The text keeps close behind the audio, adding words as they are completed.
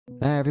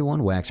Hi everyone,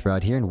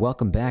 WaxFraud here, and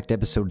welcome back to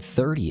episode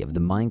 30 of the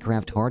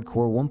Minecraft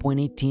Hardcore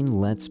 1.18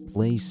 Let's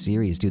Play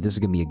series. Dude, this is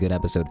gonna be a good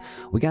episode.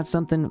 We got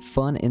something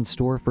fun in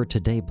store for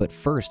today, but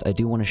first, I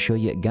do want to show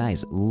you,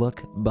 guys,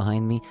 look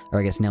behind me, or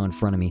I guess now in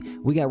front of me.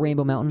 We got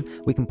Rainbow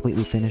Mountain. We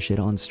completely finished it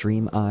on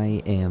stream.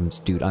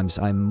 Dude,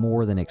 I'm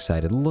more than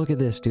excited. Look at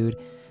this, dude.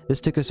 This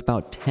took us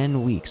about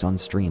 10 weeks on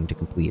stream to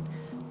complete.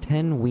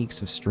 10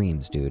 weeks of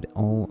streams, dude.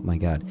 Oh my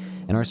god.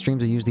 And our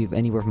streams are usually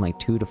anywhere from like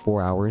 2 to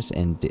 4 hours,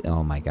 and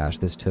oh my gosh,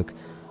 this took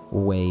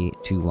way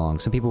too long.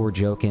 Some people were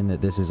joking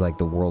that this is like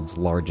the world's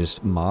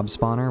largest mob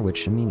spawner,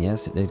 which, I mean,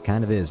 yes, it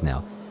kind of is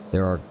now.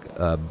 There are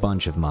a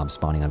bunch of mobs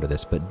spawning under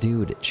this, but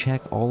dude,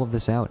 check all of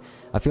this out.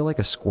 I feel like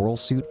a squirrel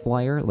suit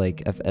flyer.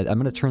 Like, I'm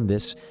going to turn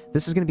this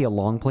is going to be a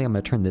long play. I'm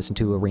going to turn this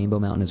into a rainbow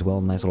mountain as well,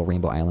 a nice little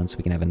rainbow island, so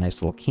we can have a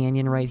nice little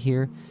canyon right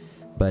here.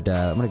 But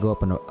I'm going to go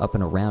up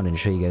and around and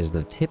show you guys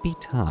the tippy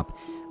top.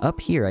 Up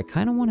here, I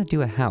kind of want to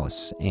do a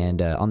house,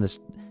 and on this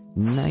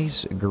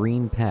nice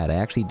green pad, I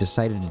actually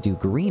decided to do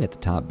green at the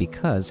top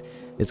because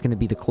it's going to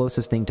be the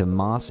closest thing to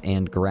moss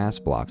and grass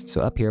blocks.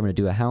 So up here, I'm going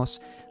to do a house.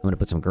 I'm going to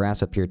put some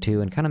grass up here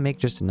too, and kind of make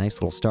just a nice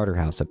little starter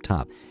house up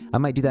top. I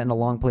might do that in a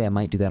long play. I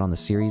might do that on the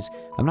series.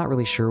 I'm not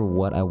really sure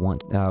what I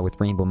want with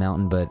Rainbow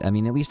Mountain, but I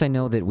mean, at least I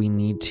know that we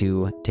need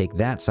to take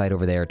that side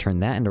over there, turn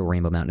that into a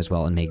Rainbow Mountain as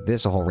well, and make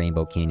this a whole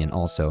Rainbow Canyon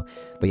also.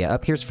 But yeah,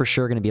 up here's for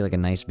sure going to be like a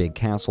nice big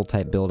castle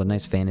type build, a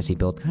nice fantasy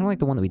build, kind of like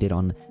the one that we did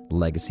on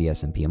Legacy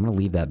SMP. I'm going to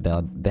leave that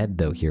bed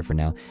though here for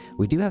now.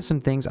 We do have some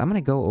things. I'm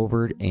going to go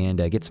over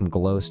and get some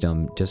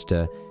glowstone just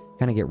to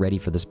kind of get ready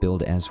for this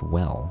build as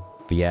well.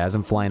 But yeah, as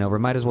I'm flying over,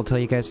 might as well tell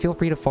you guys, feel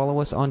free to follow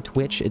us on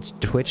Twitch. It's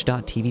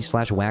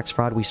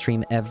twitch.tv/WaxFraud. We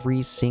stream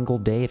every single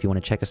day if you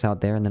want to check us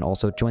out there, and then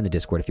also join the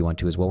Discord if you want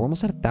to as well. We're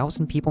almost at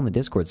 1,000 people in the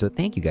Discord, so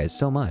thank you guys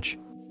so much.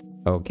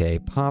 Okay,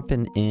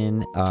 popping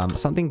in.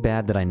 Something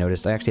bad that I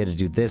noticed, I actually had to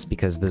do this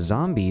because the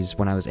zombies,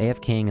 when I was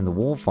AFKing in the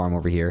wool farm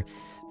over here,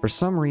 for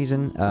some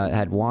reason,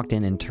 had walked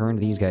in and turned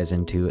these guys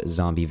into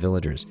zombie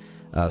villagers.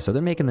 So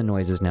they're making the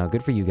noises now.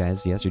 Good for you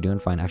guys. Yes, you're doing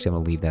fine. Actually, I'm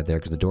going to leave that there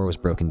because the door was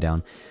broken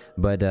down.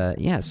 But,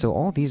 yeah, so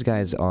all these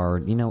guys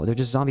are, you know, they're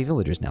just zombie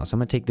villagers now. So I'm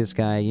going to take this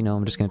guy, you know,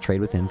 I'm just going to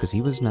trade with him because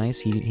he was nice.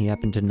 He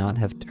happened to not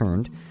have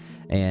turned.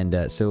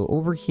 And so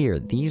over here,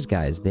 these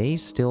guys, they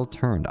still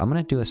turned. I'm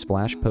going to do a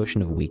splash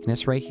potion of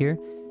weakness right here.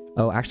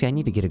 Oh, actually, I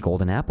need to get a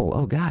golden apple.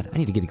 Oh, God, I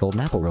need to get a golden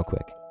apple real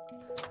quick.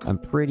 I'm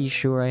pretty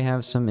sure I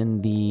have some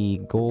in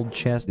the gold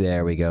chest.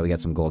 There we go. We got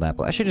some gold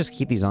apple. I should just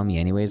keep these on me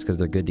anyways because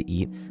they're good to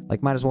eat.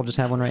 Like, might as well just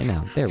have one right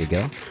now. There we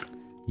go.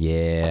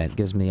 Yeah, it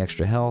gives me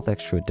extra health,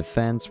 extra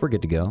defense. We're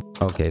good to go.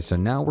 Okay, so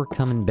now we're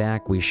coming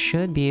back. We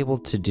should be able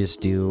to just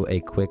do a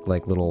quick,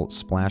 like, little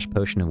splash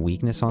potion of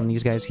weakness on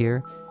these guys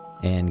here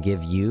and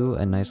give you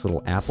a nice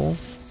little apple.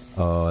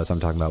 Oh, that's what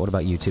I'm talking about. What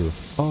about you two?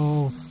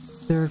 Oh,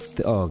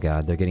 oh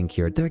god, they're getting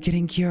cured. They're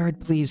getting cured.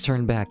 Please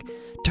turn back.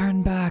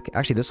 Turn back.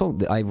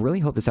 Actually, I really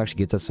hope this actually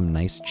gets us some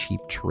nice cheap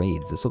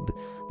trades. This will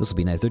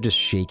be nice. They're just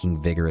shaking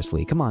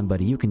vigorously. Come on,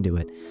 buddy, you can do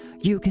it.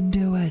 You can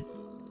do it.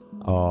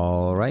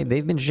 All right,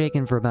 they've been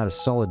shaking for about a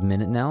solid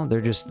minute now.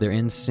 They're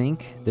in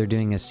sync. They're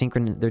doing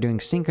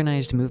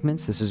synchronized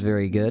movements. This is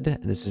very good.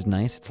 This is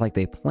nice. It's like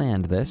they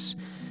planned this.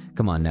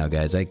 Come on now,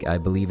 guys. I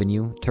believe in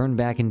you. Turn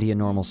back into your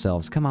normal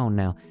selves. Come on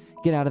now.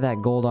 Get out of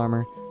that gold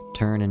armor.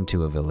 Turn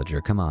into a villager.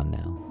 Come on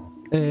now.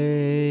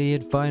 Hey,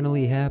 it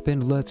finally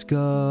happened. Let's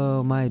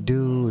go, my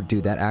dude.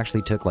 Dude, that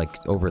actually took like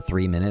over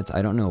 3 minutes.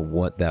 I don't know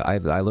what that... I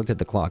looked at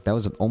the clock. That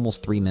was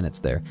almost 3 minutes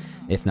there,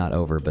 if not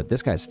over. But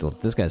this guy's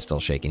still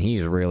shaking.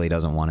 He really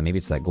doesn't want it. Maybe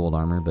it's that gold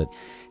armor, but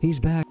he's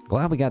back.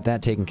 Glad we got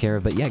that taken care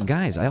of. But yeah,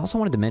 guys, I also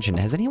wanted to mention,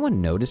 has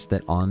anyone noticed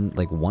that on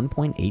like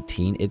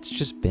 1.18, it's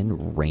just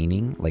been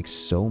raining like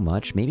so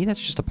much? Maybe that's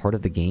just a part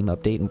of the game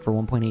update and for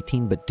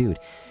 1.18, but dude,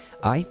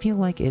 I feel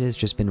like it has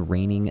just been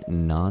raining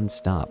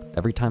non-stop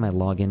every time I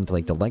log into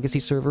like the Legacy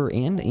server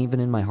and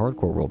even in my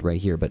hardcore world right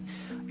here. But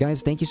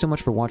guys, thank you so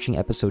much for watching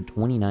episode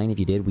 29. If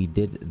you did, we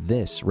did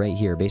this right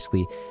here.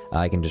 Basically,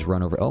 I can just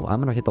run over. Oh, I'm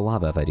going to hit the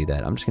lava if I do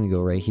that. I'm just going to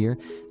go right here.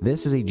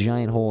 This is a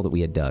giant hole that we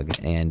had dug,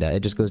 and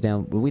it just goes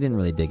down. We didn't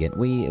really dig it.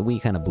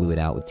 We kind of blew it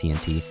out with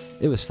TNT.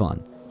 It was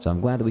fun. So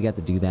I'm glad that we got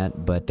to do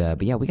that.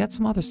 But yeah, we got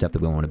some other stuff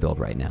that we want to build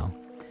right now.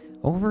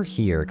 Over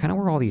here, kind of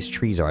where all these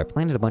trees are, I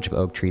planted a bunch of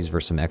oak trees for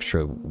some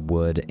extra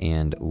wood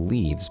and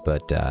leaves,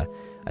 but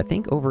I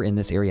think over in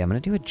this area, I'm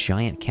going to do a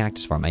giant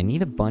cactus farm. I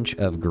need a bunch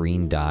of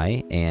green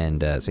dye,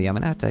 and so yeah, I'm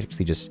going to have to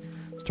actually just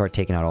start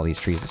taking out all these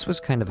trees. This was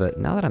kind of a...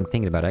 Now that I'm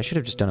thinking about it, I should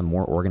have just done a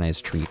more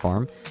organized tree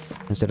farm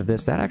instead of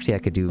this. That actually I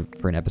could do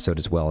for an episode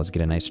as well, is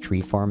get a nice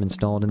tree farm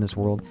installed in this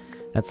world.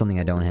 That's something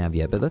I don't have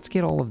yet, but let's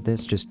get all of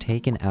this just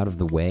taken out of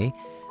the way.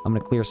 I'm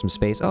going to clear some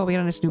space. Oh, we got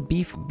a nice new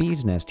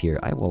bee's nest here.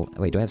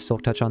 Wait, do I have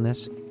silk touch on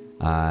this?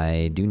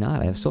 I do not.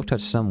 I have silk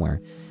touch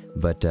somewhere.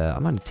 But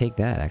I'm going to take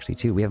that, actually,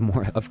 too. We have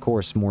more, of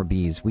course, more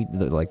bees. We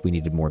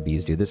needed more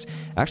bees, dude.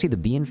 Actually, the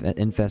bee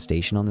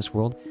infestation on this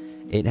world,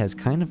 it has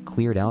kind of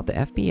cleared out. The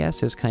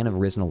FPS has kind of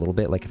risen a little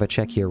bit. Like, if I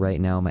check here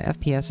right now, my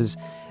FPS is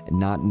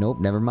not...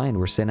 Nope, never mind.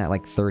 We're sitting at,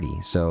 like,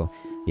 30. So,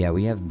 Yeah,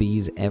 we have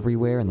bees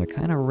everywhere, and they're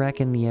kind of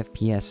wrecking the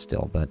FPS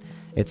still, but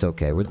it's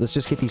okay. Let's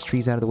just get these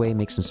trees out of the way and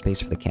make some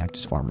space for the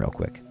cactus farm real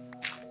quick.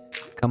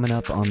 Coming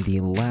up on the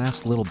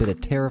last little bit of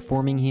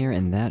terraforming here,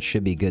 and that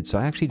should be good. So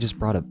I actually just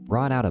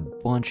brought out a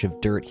bunch of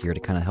dirt here to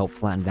kind of help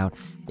flatten it out.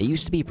 It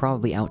used to be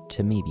probably out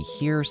to maybe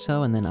here or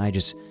so, and then I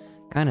just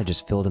kind of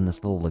just filled in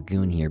this little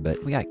lagoon here.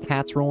 But we got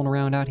cats rolling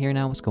around out here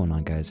now. What's going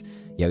on, guys?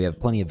 Yeah, we have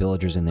plenty of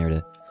villagers in there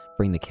to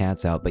bring the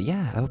cats out. But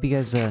yeah, I hope you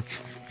guys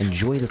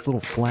enjoy this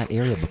little flat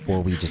area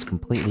before we just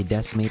completely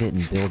decimate it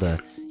and build a,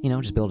 you know,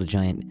 just build a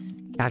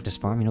giant cactus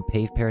farm, you know,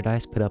 pave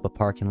paradise, put up a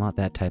parking lot,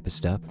 that type of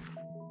stuff.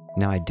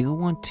 Now, I do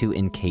want to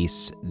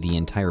encase the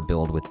entire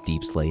build with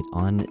deep slate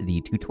on the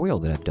tutorial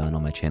that I've done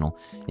on my channel,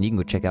 and you can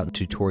go check out the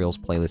tutorials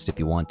playlist if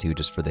you want to,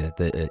 just for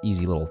the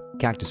easy little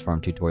cactus farm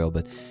tutorial.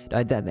 But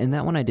in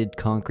that one I did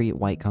concrete,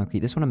 white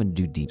concrete. This one I'm going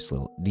to do deep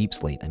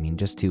slate. I mean,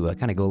 just to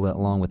kind of go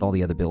along with all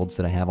the other builds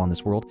that I have on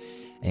this world.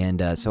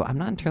 And so I'm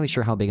not entirely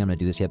sure how big I'm going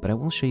to do this yet, but I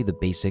will show you the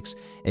basics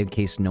in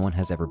case no one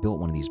has ever built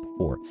one of these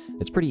before.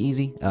 It's pretty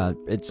easy.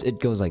 It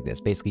goes like this.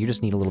 Basically, you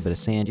just need a little bit of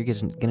sand. You're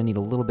just going to need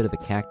a little bit of a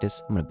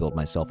cactus. I'm going to build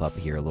myself up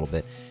here a little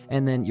bit,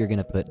 and then you're going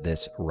to put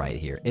this right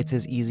here. It's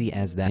as easy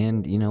as that.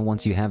 And, you know,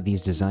 once you have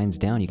these designs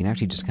down, you can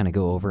actually just kind of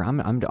go over.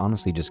 I'm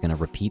honestly just going to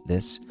repeat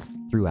this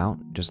throughout,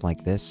 just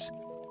like this.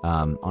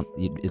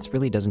 It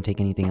really doesn't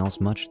take anything else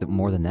much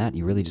more than that.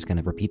 You really just kind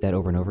of repeat that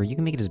over and over. You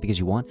can make it as big as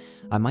you want.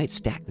 I might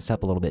stack this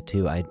up a little bit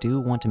too. I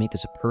do want to make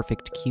this a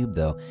perfect cube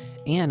though,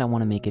 and I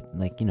want to make it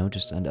like, you know,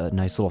 just a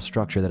nice little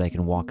structure that I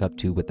can walk up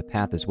to with the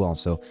path as well.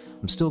 So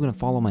I'm still going to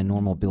follow my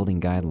normal building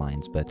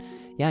guidelines, but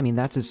yeah, I mean,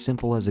 that's as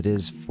simple as it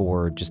is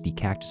for just the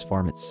cactus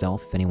farm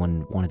itself, if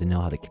anyone wanted to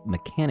know how the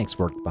mechanics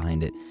worked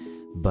behind it.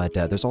 But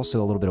there's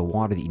also a little bit of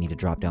water that you need to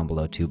drop down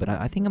below too. But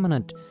I think I'm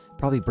gonna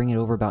probably bring it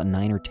over about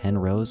 9 or 10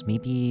 rows,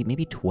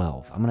 maybe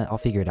 12. I'll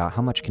figure it out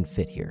how much can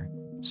fit here.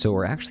 So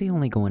we're actually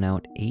only going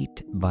out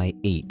 8 by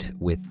 8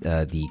 with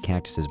the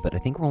cactuses, but I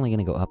think we're only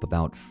going to go up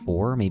about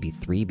 4, maybe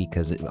 3,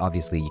 because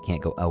obviously you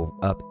can't go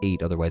up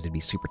 8, otherwise it'd be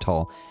super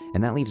tall.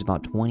 And that leaves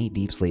about 20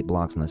 deep slate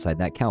blocks on the side.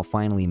 That cow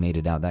finally made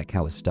it out. That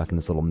cow is stuck in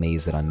this little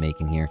maze that I'm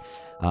making here.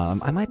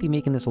 I might be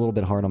making this a little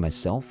bit hard on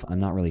myself.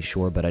 I'm not really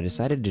sure, but I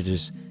decided to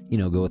just, you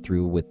know, go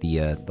through with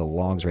the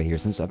logs right here,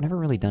 since I've never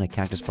really done a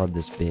cactus farm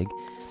this big.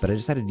 But I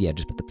decided, yeah,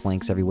 just put the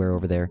planks everywhere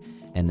over there,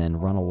 and then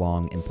run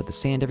along and put the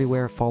sand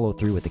everywhere, follow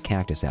through with the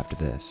cactus after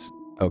this.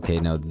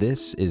 Okay, now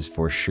this is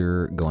for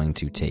sure going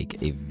to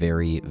take a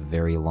very,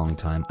 very long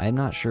time. I'm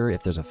not sure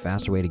if there's a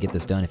faster way to get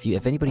this done.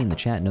 If anybody in the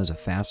chat knows a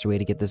faster way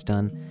to get this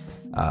done,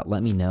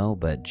 let me know.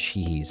 But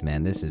jeez,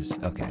 man, this is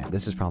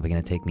probably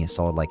going to take me a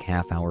solid like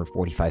half hour,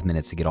 45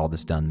 minutes to get all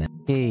this done, man.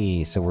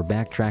 Okay, so we're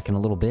backtracking a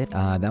little bit.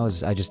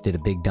 I just did a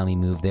big dummy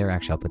move there.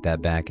 Actually, I'll put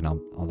that back, and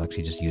I'll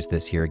actually just use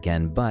this here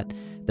again. But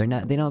they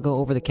don't go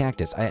over the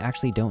cactus. I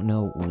actually don't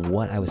know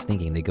what I was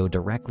thinking. They go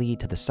directly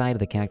to the side of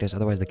the cactus,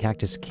 otherwise the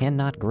cactus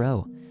cannot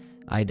grow.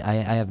 I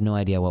have no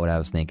idea what I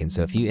was thinking.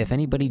 So if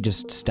anybody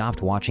just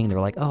stopped watching, they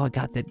were like, oh, I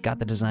got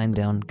the design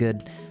down,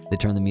 good. They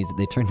turned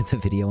the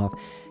video off.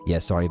 Yeah,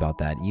 sorry about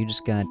that. You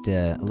just got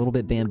a little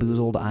bit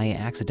bamboozled. I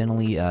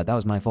accidentally, that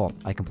was my fault.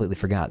 I completely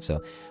forgot.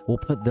 So we'll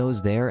put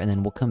those there, and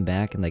then we'll come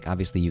back, and like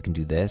obviously you can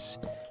do this,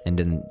 and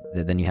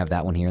then you have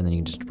that one here, and then you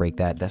can just break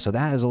that. So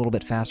that is a little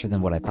bit faster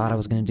than what I thought I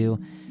was gonna do.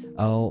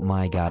 Oh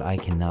my god, I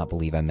cannot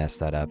believe I messed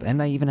that up.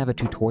 And I even have a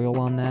tutorial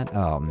on that.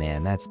 Oh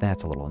man, that's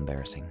a little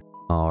embarrassing.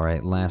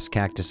 Alright, last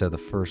cactus of the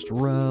first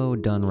row,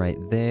 done right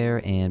there,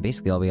 and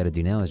basically all we gotta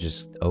do now is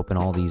just open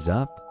all these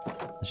up.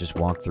 Let's just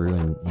walk through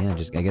and, yeah,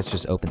 I guess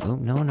just open, oh,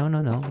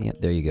 no, yeah,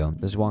 there you go.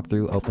 Let's walk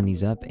through, open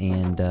these up,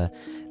 and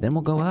then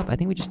we'll go up. I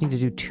think we just need to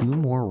do 2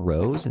 more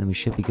rows, and then we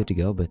should be good to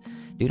go, but,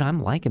 dude,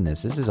 I'm liking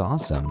this. This is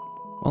awesome.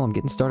 Well, I'm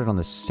getting started on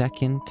the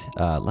second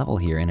level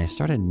here, and I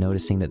started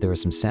noticing that there were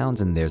some sounds,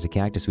 and there's a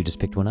cactus. We just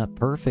picked one up.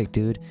 Perfect,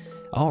 dude.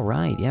 All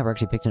right, yeah, we're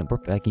actually picking it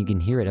up. You can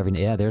hear it every,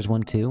 yeah, there's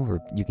one too. Or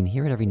you can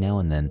hear it every now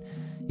and then.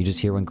 You just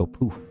hear one go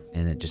poof,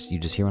 and you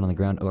just hear one on the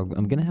ground.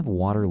 I'm gonna have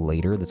water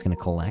later that's gonna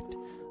collect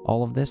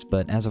all of this,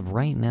 but as of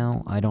right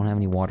now, I don't have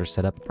any water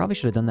set up. Probably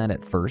should have done that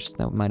at first.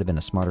 That might have been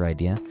a smarter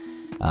idea.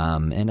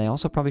 And I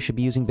also probably should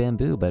be using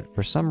bamboo, but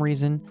for some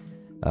reason,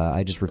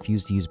 I just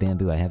refuse to use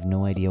bamboo. I have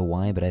no idea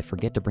why, but I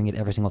forget to bring it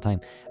every single time.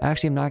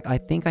 Actually, I'm not. I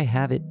think I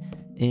have it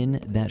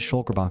in that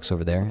shulker box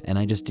over there, and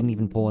I just didn't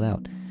even pull it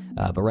out.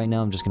 But right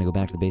now, I'm just going to go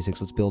back to the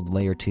basics. Let's build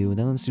layer 2, and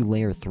then let's do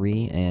layer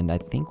 3, and I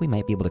think we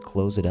might be able to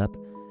close it up.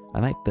 I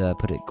might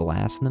put it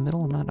glass in the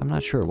middle. I'm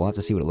not sure. We'll have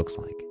to see what it looks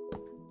like.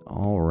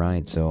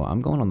 Alright, so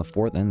I'm going on the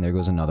 4th, and there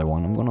goes another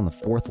one. I'm going on the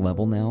 4th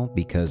level now,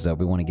 because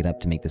we want to get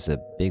up to make this a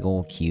big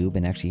old cube.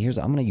 And actually, I'm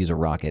going to use a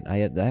rocket. I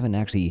haven't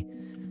actually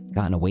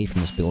gotten away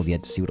from this build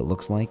yet to see what it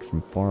looks like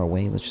from far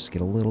away. Let's just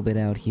get a little bit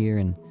out here,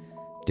 and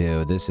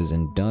dude, this is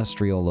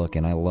industrial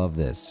looking. I love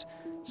this.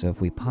 So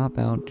if we pop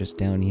out just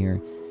down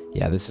here,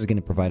 yeah, this is going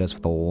to provide us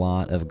with a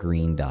lot of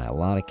green dye. A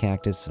lot of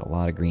cactus, a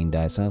lot of green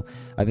dye. So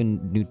I've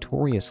been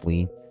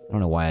notoriously, I don't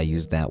know why I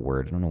used that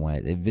word. I don't know why.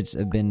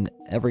 I've been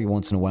every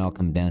once in a while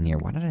come down here.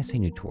 Why did I say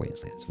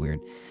notoriously? That's weird.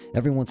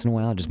 Every once in a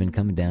while I've just been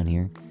coming down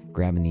here,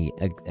 grabbing the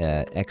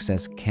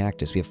excess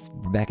cactus. We're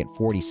back at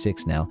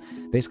 46 now.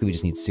 Basically, we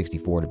just need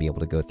 64 to be able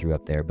to go through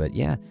up there. But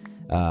yeah,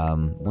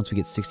 once we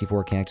get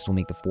 64 cactus, we'll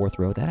make the 4th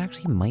row. That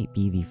actually might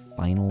be the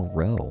final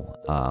row.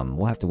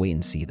 We'll have to wait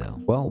and see, though.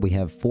 Well, we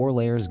have 4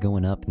 layers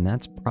going up, and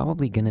that's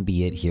probably going to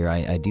be it here.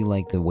 I do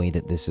like the way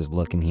that this is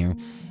looking here.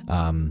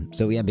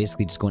 So yeah,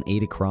 basically just going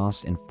 8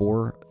 across and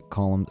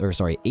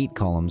 8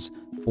 columns,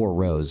 4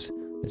 rows.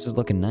 This is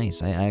looking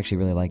nice. I actually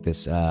really like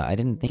this. I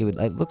didn't think it would...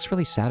 It looks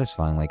really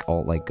satisfying, like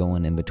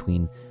going in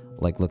between,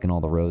 like looking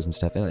all the rows and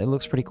stuff. It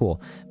looks pretty cool.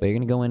 But you're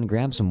going to go in and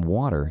grab some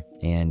water,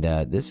 and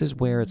this is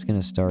where it's going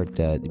to start...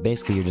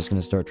 basically, you're just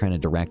going to start trying to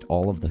direct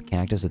all of the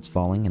cactus that's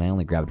falling, and I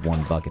only grabbed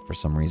 1 bucket for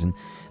some reason.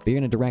 But you're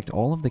going to direct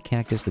all of the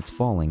cactus that's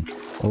falling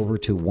over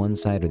to one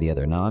side or the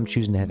other. Now, I'm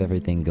choosing to have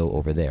everything go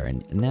over there,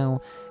 and now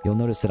you'll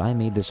notice that I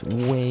made this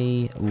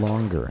way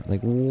longer,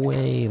 like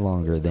way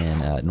longer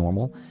than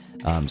normal.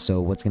 So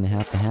what's going to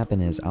have to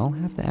happen is I'll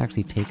have to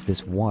actually take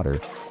this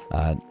water,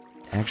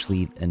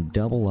 and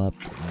double up.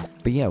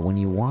 But yeah, when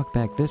you walk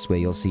back this way,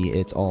 you'll see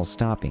it's all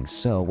stopping.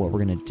 So what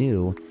we're going to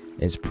do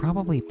is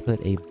probably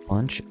put a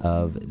bunch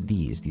of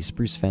these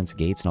spruce fence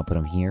gates, and I'll put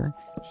them here,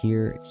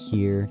 here,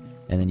 here,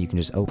 and then you can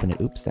just open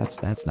it. Oops,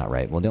 that's not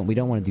right. Well, we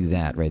don't want to do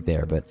that right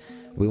there, but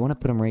we want to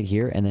put them right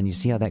here, and then you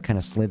see how that kind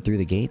of slid through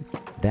the gate?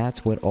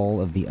 That's what all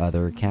of the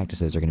other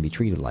cactuses are going to be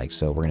treated like.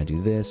 So we're going to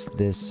do this,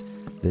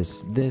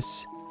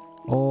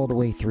 all the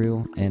way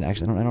through. And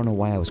actually, I don't know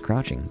why I was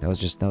crouching. That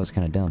was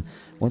kind of dumb.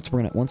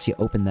 Once you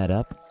open that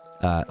up,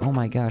 oh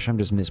my gosh, I'm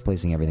just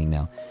misplacing everything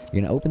now.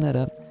 You're gonna open that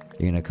up.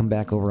 You're gonna come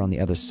back over on the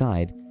other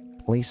side,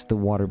 place the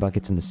water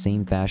buckets in the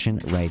same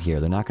fashion right here.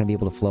 They're not gonna be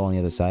able to flow on the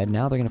other side.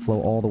 Now they're gonna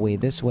flow all the way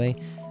this way,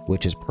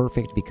 which is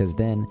perfect because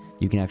then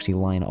you can actually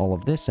line all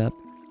of this up.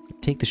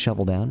 Take the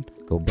shovel down,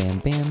 go bam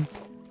bam,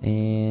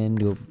 and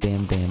go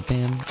bam bam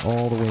bam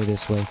all the way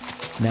this way.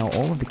 Now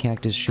all of the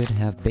cactus should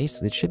have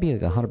basically, it should be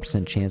like a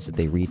 100% chance that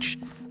they reach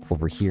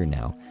over here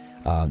now.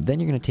 Then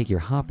you're going to take your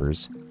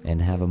hoppers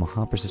and have a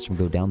hopper system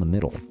go down the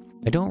middle.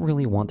 I don't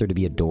really want there to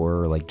be a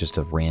door or like just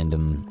a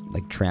random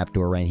like trap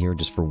door right here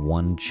just for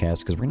one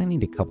chest, because we're going to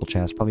need a couple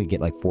chests, probably get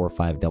like 4 or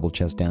 5 double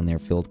chests down there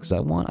filled, because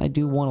I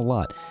do want a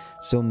lot.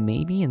 So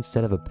maybe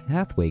instead of a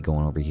pathway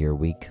going over here,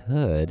 we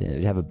could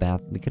have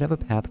a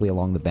pathway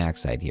along the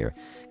backside here,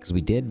 because we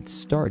did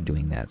start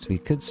doing that, so we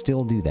could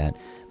still do that.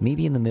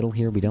 Maybe in the middle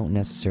here, we don't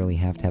necessarily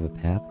have to have a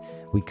path.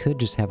 We could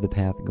just have the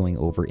path going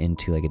over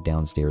into like a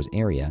downstairs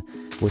area,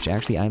 which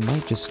actually I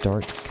might just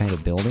start kind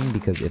of building,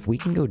 because if we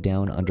can go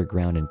down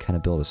underground and kind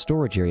of build a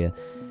storage area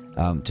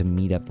to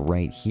meet up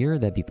right here,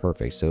 that'd be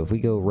perfect. So if we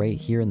go right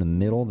here in the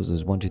middle, this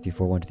is 1, 2, 3,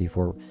 4, 1, 2, 3,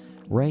 4,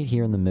 right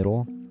here in the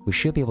middle, we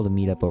should be able to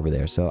meet up over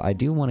there. So I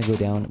do want to go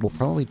down. We'll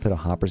probably put a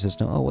hopper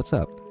system. Oh, what's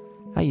up?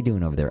 How you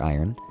doing over there,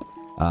 Iron?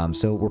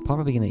 So we're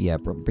probably going to,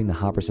 bring the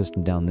hopper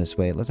system down this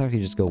way. Let's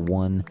actually just go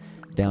 1,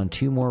 down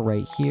 2 more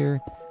right here,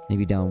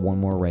 maybe down 1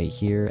 more right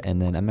here, and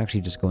then I'm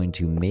actually just going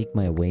to make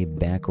my way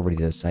back over to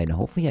the other side, and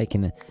hopefully I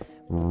can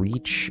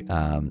reach,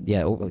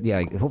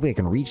 hopefully I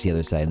can reach the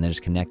other side and then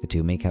just connect the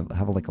two,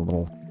 have like a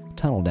little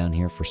tunnel down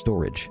here for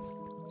storage.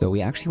 So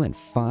we actually went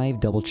 5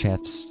 double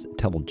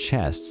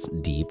chests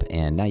deep,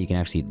 and now you can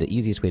actually, the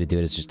easiest way to do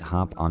it is just to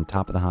hop on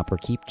top of the hopper,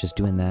 keep just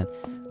doing that,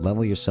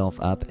 level yourself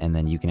up, and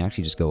then you can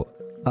actually just go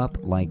up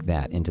like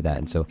that into that.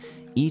 And so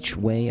each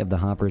way of the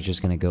hopper is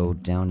just going to go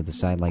down to the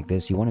side like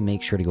this. You want to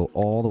make sure to go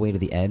all the way to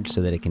the edge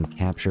so that it can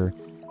capture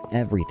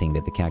everything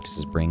that the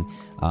cactuses bring.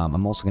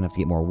 I'm also going to have to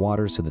get more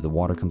water so that the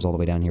water comes all the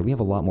way down here. We have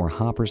a lot more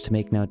hoppers to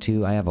make now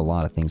too. I have a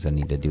lot of things that I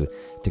need to do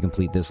to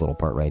complete this little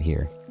part right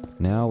here.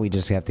 Now we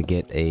just have to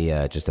get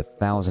a just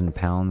 1,000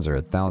 pounds or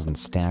 1,000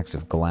 stacks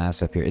of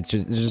glass up here.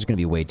 There's just going to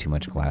be way too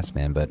much glass,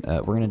 man. But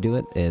we're going to do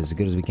it as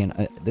good as we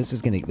can. This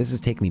is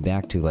taking me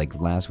back to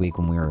like last week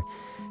when we were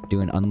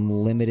doing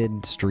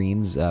unlimited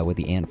streams with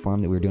the ant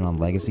farm that we were doing on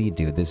Legacy.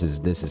 Dude, this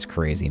is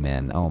crazy,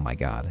 man. Oh my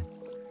god.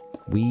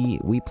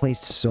 We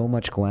placed so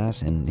much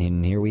glass,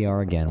 and here we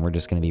are again. We're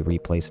just going to be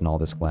replacing all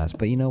this glass.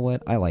 But you know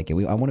what? I like it.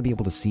 I want to be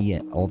able to see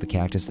all the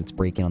cactus that's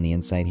breaking on the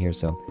inside here,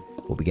 so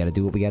we got to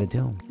do what we got to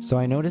do. So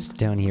I noticed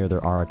down here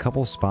there are a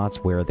couple spots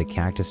where the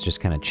cactus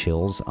just kind of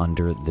chills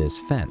under this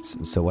fence.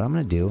 So what I'm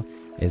going to do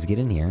is get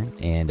in here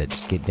and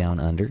just get down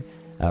under.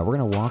 We're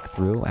going to walk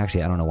through.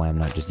 Actually, I don't know why I'm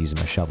not just using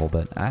my shovel,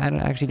 but I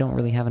actually don't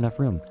really have enough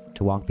room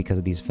to walk because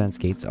of these fence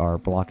gates are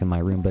blocking my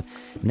room. But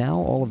now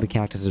all of the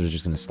cactuses are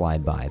just going to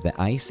slide by. The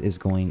ice is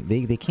going...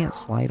 They can't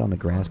slide on the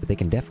grass, but they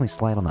can definitely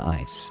slide on the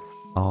ice.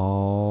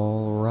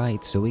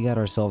 Alright, so we got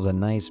ourselves a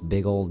nice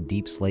big old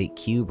deep slate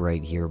cube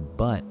right here,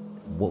 but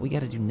what we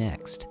got to do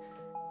next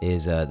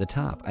is the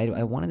top.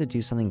 I wanted to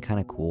do something kind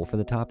of cool for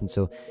the top, and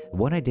so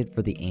what I did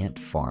for the ant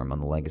farm on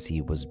the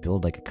Legacy was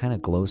build like a kind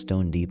of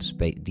glowstone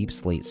deep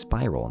slate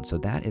spiral, and so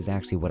that is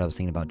actually what I was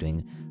thinking about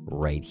doing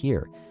right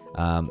here.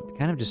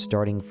 Kind of just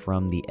starting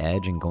from the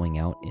edge and going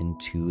out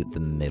into the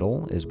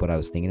middle is what I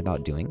was thinking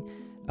about doing.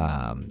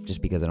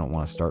 just because I don't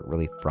want to start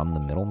really from the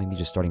middle. Maybe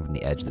just starting from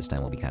the edge this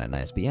time will be kind of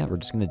nice. But yeah, we're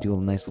just going to do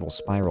a nice little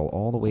spiral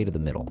all the way to the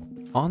middle.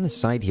 On the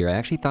side here, I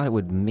actually thought it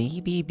would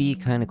maybe be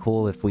kind of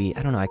cool if we,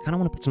 I don't know, I kind of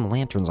want to put some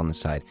lanterns on the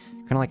side.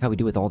 Kind of like how we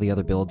do with all the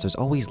other builds, there's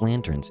always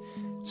lanterns.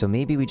 So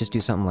maybe we just do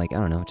something like, I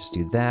don't know, just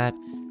do that.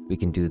 We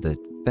can do the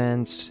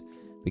fence.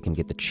 We can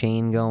get the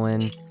chain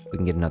going. We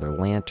can get another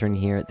lantern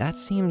here. That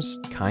seems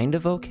kind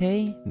of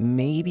okay.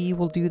 Maybe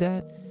we'll do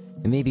that.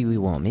 And maybe we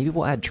won't. Maybe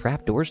we'll add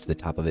trapdoors to the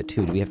top of it,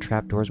 too. Do we have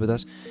trapdoors with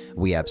us?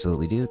 We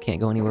absolutely do. Can't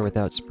go anywhere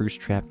without spruce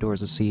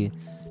trapdoors. Let's see.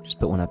 Just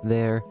put one up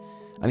there.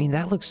 I mean,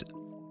 that looks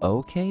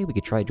okay. We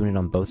could try doing it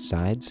on both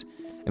sides.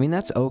 I mean,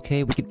 that's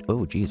okay. We could...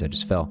 Oh, geez, I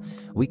just fell.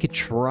 We could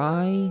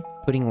try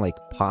putting, like,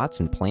 pots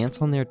and plants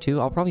on there,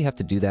 too. I'll probably have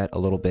to do that a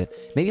little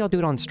bit. Maybe I'll do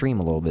it on stream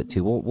a little bit,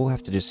 too. We'll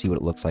have to just see what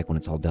it looks like when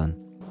it's all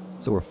done.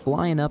 So we're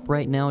flying up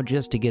right now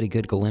just to get a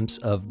good glimpse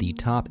of the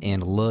top,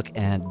 and look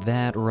at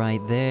that right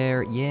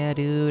there. Yeah,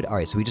 dude. All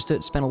right, so we just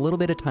spent a little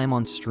bit of time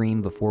on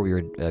stream before we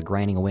were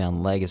grinding away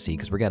on Legacy,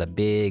 because we got a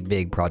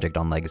big project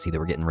on Legacy that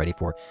we're getting ready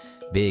for.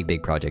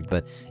 Big project.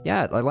 But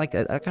yeah,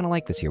 I kind of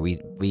like this here. We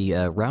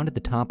rounded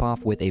the top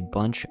off with a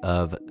bunch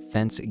of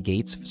fence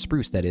gates,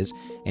 spruce that is,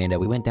 and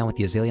we went down with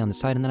the azalea on the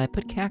side, and then I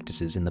put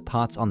cactuses in the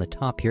pots on the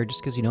top here,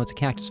 just because, you know, it's a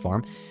cactus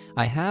farm.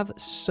 I have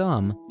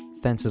some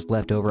fences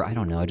left over. I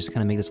don't know, I just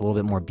kind of make this a little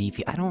bit more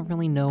beefy. I don't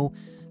really know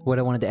what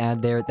I wanted to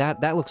add there.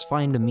 That looks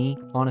fine to me,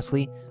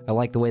 honestly. I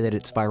like the way that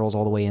it spirals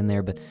all the way in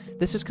there, but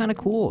this is kind of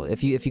cool.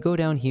 If you go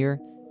down here,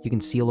 you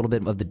can see a little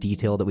bit of the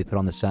detail that we put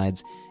on the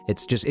sides.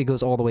 It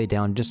goes all the way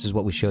down, just as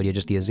what we showed you,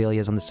 just the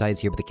azaleas on the sides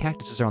here, but the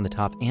cactuses are on the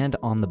top and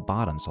on the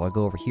bottom. So I'll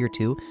go over here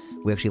too.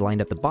 We actually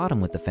lined up the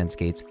bottom with the fence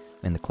gates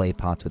and the clay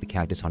pots with the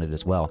cactus on it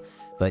as well.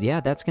 But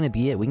yeah, that's going to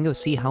be it. We can go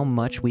see how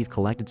much we've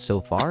collected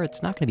so far.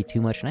 It's not going to be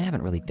too much, and I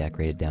haven't really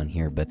decorated down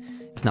here, but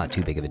it's not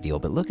too big of a deal.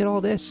 But look at all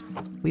this.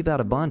 We've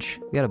got a bunch.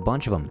 We got a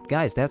bunch of them.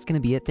 Guys, that's going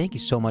to be it. Thank you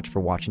so much for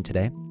watching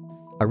today.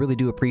 I really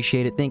do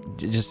appreciate it.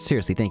 Just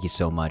seriously, thank you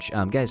so much.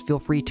 Guys, feel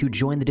free to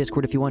join the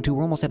Discord if you want to.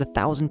 We're almost at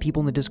 1,000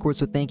 people in the Discord,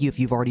 so thank you if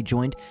you've already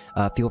joined.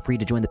 Feel free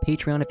to join the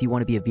Patreon if you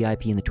want to be a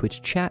VIP in the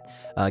Twitch chat.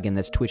 Again,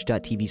 that's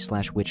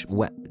twitch.tv/witch...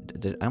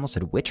 I almost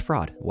said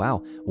WitchFraud.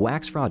 Wow.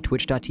 WaxFraud.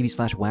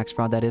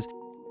 Twitch.tv/WaxFraud, that is.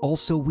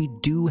 Also, we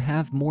do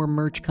have more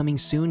merch coming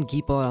soon.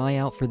 Keep an eye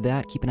out for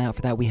that. Keep an eye out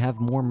for that. We have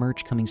more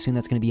merch coming soon.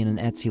 That's going to be in an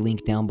Etsy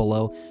link down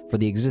below for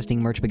the existing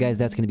merch. But guys,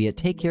 that's going to be it.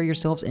 Take care of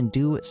yourselves and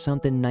do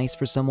something nice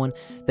for someone.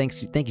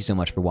 Thank you so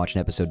much for watching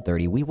episode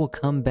 30. We will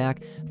come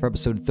back for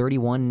episode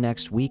 31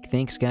 next week.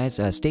 Thanks,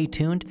 guys. Stay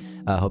tuned.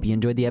 Hope you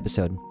enjoyed the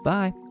episode.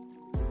 Bye.